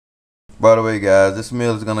By the way, guys, this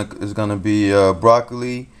meal is gonna be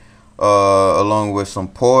broccoli, along with some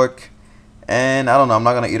pork, and I don't know. I'm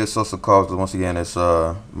not gonna eat a source of carbs because once again, it's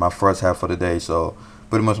my first half of the day. So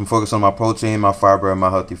pretty much I'm focused on my protein, my fiber, and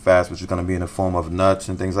my healthy fats, which is gonna be in the form of nuts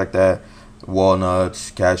and things like that,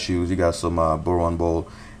 walnuts, cashews. You got some boron bowl,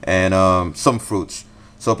 and some fruits.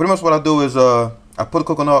 So pretty much what I do is I put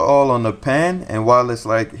coconut oil on the pan, and while it's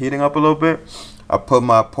like heating up a little bit, I put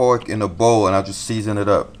my pork in a bowl and I just season it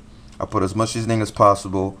up. I put as much seasoning as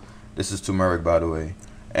possible. This is turmeric, by the way.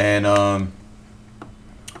 And I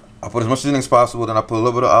put as much seasoning as possible. Then I put a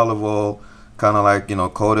little bit of olive oil, kind of like,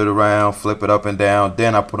 coat it around, flip it up and down.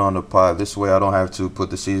 Then I put on the pot. This way I don't have to put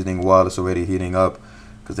the seasoning while it's already heating up,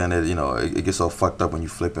 because then it gets all fucked up when you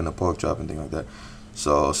flip in the pork chop and things like that.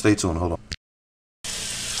 So stay tuned. Hold on.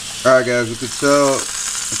 All right, guys, you can tell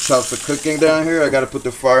the chops are cooking down here. I got to put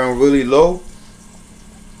the fire on really low.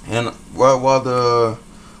 And while the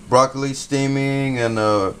broccoli steaming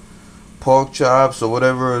and pork chops or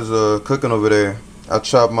whatever is cooking over there, I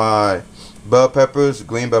chop my bell peppers,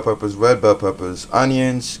 green bell peppers, red bell peppers,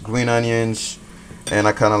 onions, green onions, and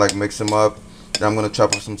I kind of like mix them up. Then I'm gonna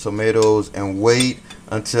chop up some tomatoes and wait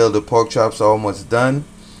until the pork chops are almost done,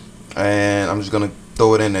 and I'm just gonna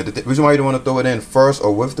throw it in there. The reason why you don't want to throw it in first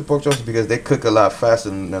or with the pork chops is because they cook a lot faster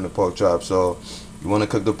than the pork chops. So you want to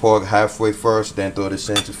cook the pork halfway first, then throw this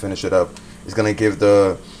in to finish it up. It's gonna give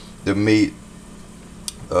the meat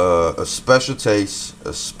a special taste,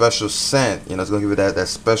 a special scent. It's gonna give it that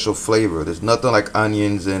special flavor. There's nothing like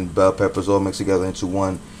onions and bell peppers all mixed together into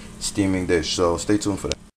one steaming dish. So stay tuned for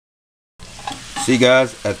that. See,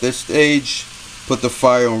 guys, at this stage, put the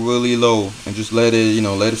fire on really low and just let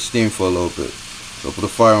it steam for a little bit. So put the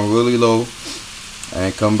fire on really low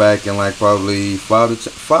and come back in like probably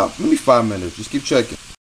 5 minutes. Just keep checking.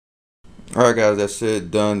 Alright, guys, that's it.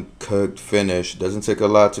 Done, cooked, finished. Doesn't take a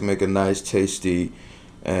lot to make a nice, tasty,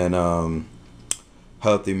 and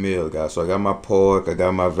healthy meal, guys. So I got my pork, I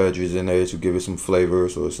got my veggies in there to give it some flavor,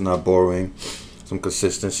 so it's not boring. Some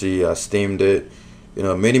consistency. I steamed it.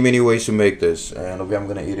 Many ways to make this. And I'm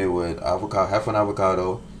gonna eat it with avocado, half an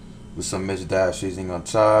avocado, with some Miss Dash seasoning on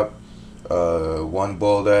top, 1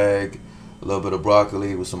 boiled egg, a little bit of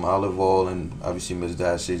broccoli with some olive oil, and obviously Miss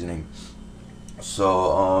Dash seasoning.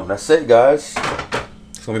 So that's it, guys.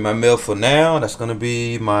 It's gonna be my meal for now. That's gonna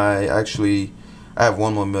be my I have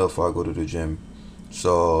one more meal before I go to the gym,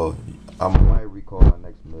 so I might recall my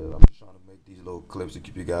next meal. I'm just trying to make these little clips to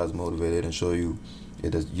keep you guys motivated and show you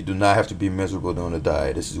you do not have to be miserable doing the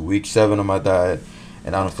diet. This is week 7 of my diet,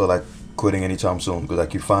 and I don't feel like quitting anytime soon, because I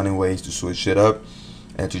keep finding ways to switch shit up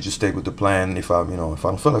and to just stick with the plan if I don't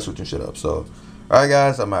feel like switching shit up. So alright,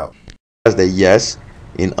 guys, I'm out. That yes,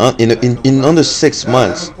 in under 6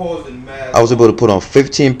 months I was able to put on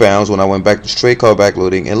 15 pounds when I went back to straight carb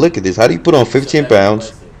backloading. And look at this, how do you put on 15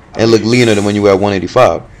 pounds and look leaner than when you were at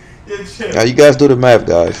 185? Now you guys do the math,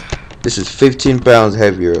 guys. This is 15 pounds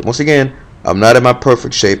heavier. Once again, I'm not in my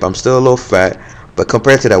perfect shape, I'm still a little fat, but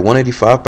compared to that 185